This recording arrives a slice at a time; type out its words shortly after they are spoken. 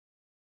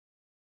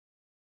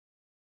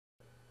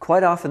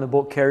Quite often the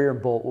bolt carrier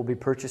and bolt will be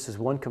purchased as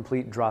one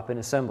complete drop-in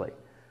assembly,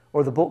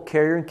 or the bolt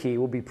carrier and key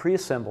will be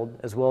pre-assembled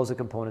as well as the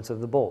components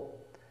of the bolt.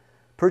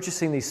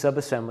 Purchasing these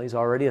sub-assemblies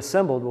already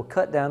assembled will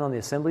cut down on the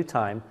assembly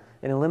time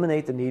and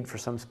eliminate the need for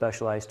some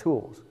specialized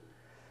tools.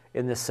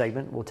 In this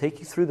segment, we'll take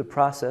you through the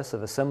process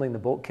of assembling the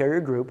bolt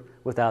carrier group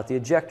without the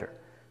ejector,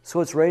 so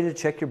it's ready to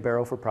check your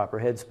barrel for proper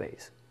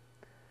headspace.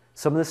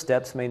 Some of the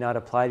steps may not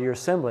apply to your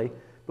assembly,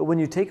 but when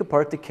you take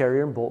apart the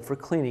carrier and bolt for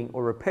cleaning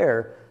or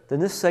repair,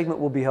 then this segment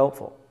will be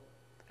helpful.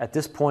 At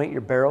this point,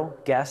 your barrel,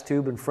 gas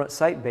tube, and front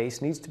sight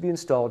base needs to be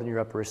installed in your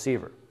upper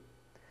receiver.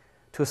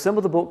 To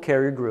assemble the bolt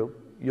carrier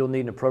group, you'll need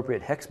an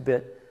appropriate hex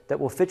bit that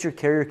will fit your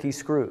carrier key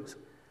screws,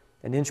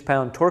 an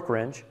inch-pound torque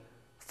wrench,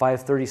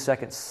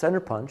 5/32 center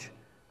punch,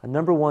 a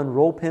number 1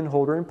 roll pin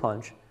holder and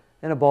punch,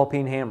 and a ball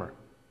peen hammer.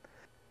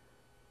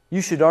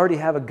 You should already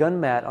have a gun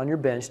mat on your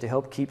bench to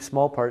help keep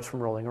small parts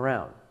from rolling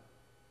around.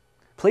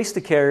 Place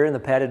the carrier in the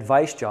padded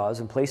vise jaws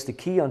and place the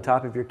key on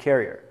top of your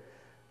carrier.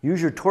 Use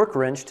your torque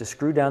wrench to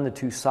screw down the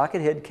 2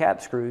 socket head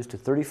cap screws to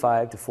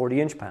 35 to 40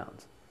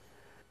 inch-pounds.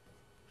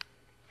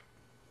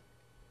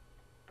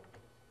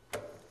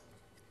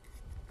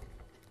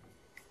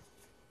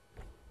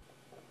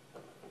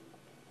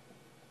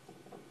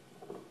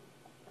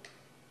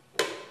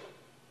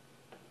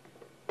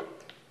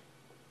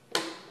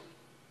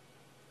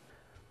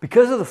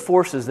 Because of the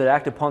forces that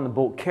act upon the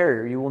bolt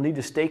carrier, you will need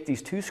to stake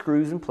these 2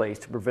 screws in place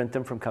to prevent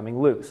them from coming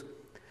loose.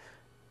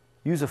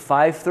 Use a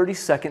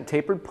 5/32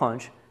 tapered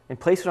punch and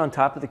place it on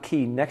top of the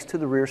key next to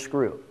the rear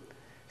screw.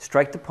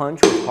 Strike the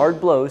punch with hard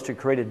blows to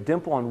create a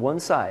dimple on one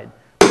side,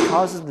 which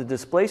causes the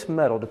displaced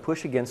metal to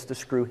push against the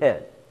screw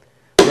head.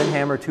 Then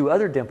hammer 2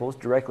 other dimples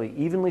directly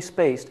evenly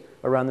spaced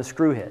around the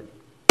screw head.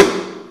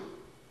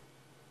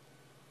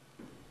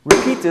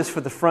 Repeat this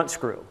for the front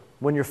screw.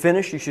 When you're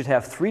finished, you should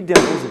have 3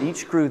 dimples at each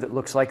screw that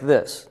looks like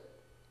this.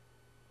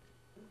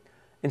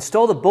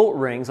 Install the bolt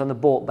rings on the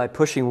bolt by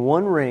pushing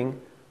 1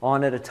 ring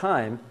on at a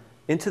time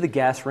into the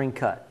gas ring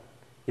cut.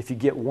 If you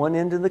get one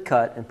end in the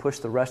cut and push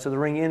the rest of the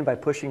ring in by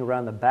pushing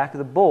around the back of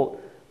the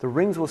bolt, the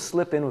rings will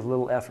slip in with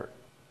little effort.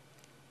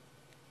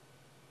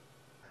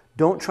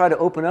 Don't try to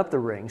open up the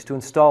rings to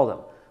install them.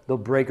 They'll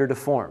break or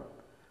deform.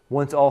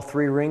 Once all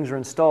 3 rings are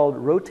installed,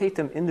 rotate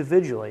them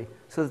individually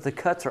so that the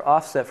cuts are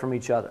offset from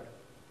each other.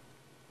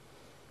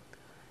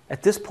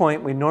 At this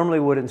point, we normally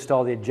would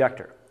install the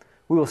ejector.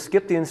 We will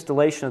skip the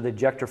installation of the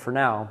ejector for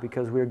now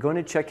because we are going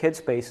to check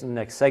headspace in the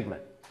next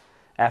segment.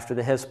 After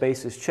the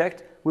headspace is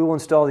checked, we will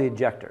install the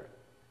ejector.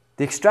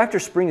 The extractor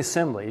spring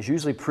assembly is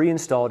usually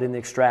pre-installed in the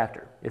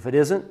extractor. If it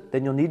isn't,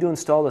 then you'll need to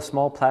install the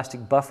small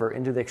plastic buffer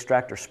into the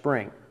extractor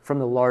spring from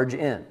the large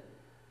end.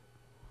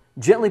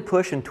 Gently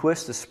push and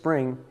twist the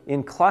spring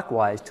in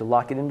clockwise to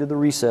lock it into the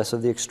recess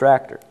of the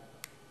extractor.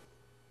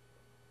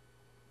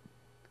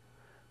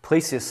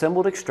 Place the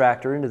assembled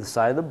extractor into the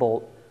side of the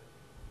bolt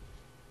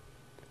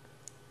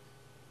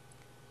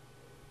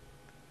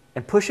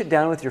and push it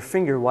down with your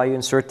finger while you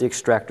insert the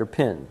extractor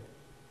pin.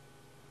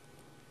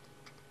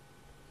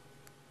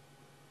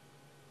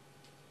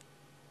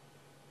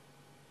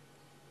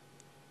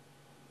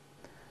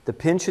 The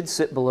pin should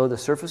sit below the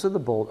surface of the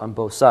bolt on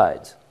both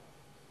sides.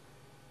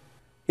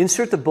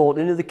 Insert the bolt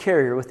into the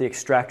carrier with the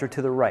extractor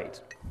to the right.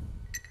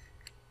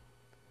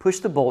 Push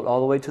the bolt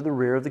all the way to the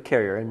rear of the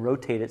carrier and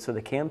rotate it so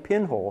the cam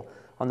pin hole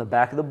on the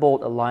back of the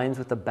bolt aligns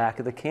with the back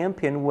of the cam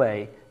pin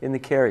way in the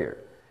carrier.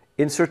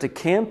 Insert the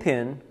cam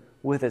pin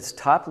with its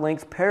top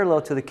length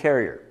parallel to the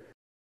carrier.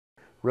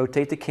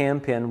 Rotate the cam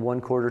pin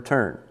 1/4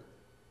 turn.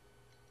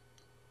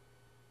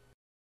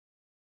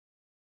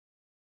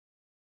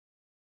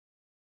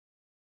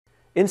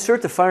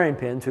 Insert the firing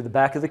pin through the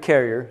back of the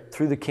carrier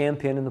through the cam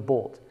pin in the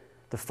bolt.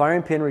 The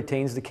firing pin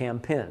retains the cam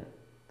pin.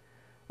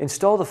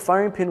 Install the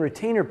firing pin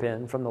retainer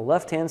pin from the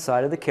left-hand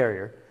side of the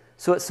carrier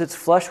so it sits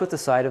flush with the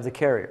side of the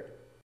carrier.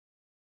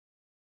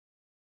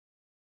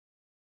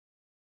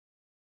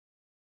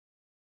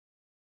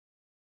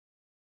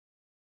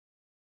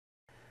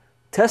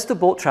 Test the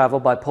bolt travel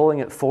by pulling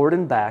it forward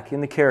and back in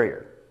the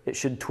carrier. It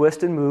should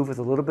twist and move with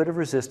a little bit of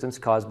resistance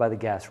caused by the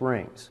gas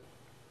rings.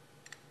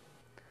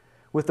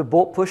 With the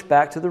bolt pushed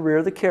back to the rear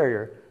of the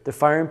carrier, the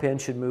firing pin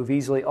should move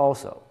easily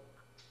also.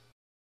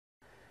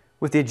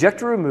 With the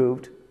ejector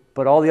removed,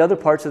 but all the other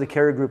parts of the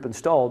carrier group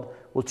installed,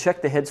 we'll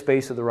check the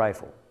headspace of the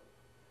rifle.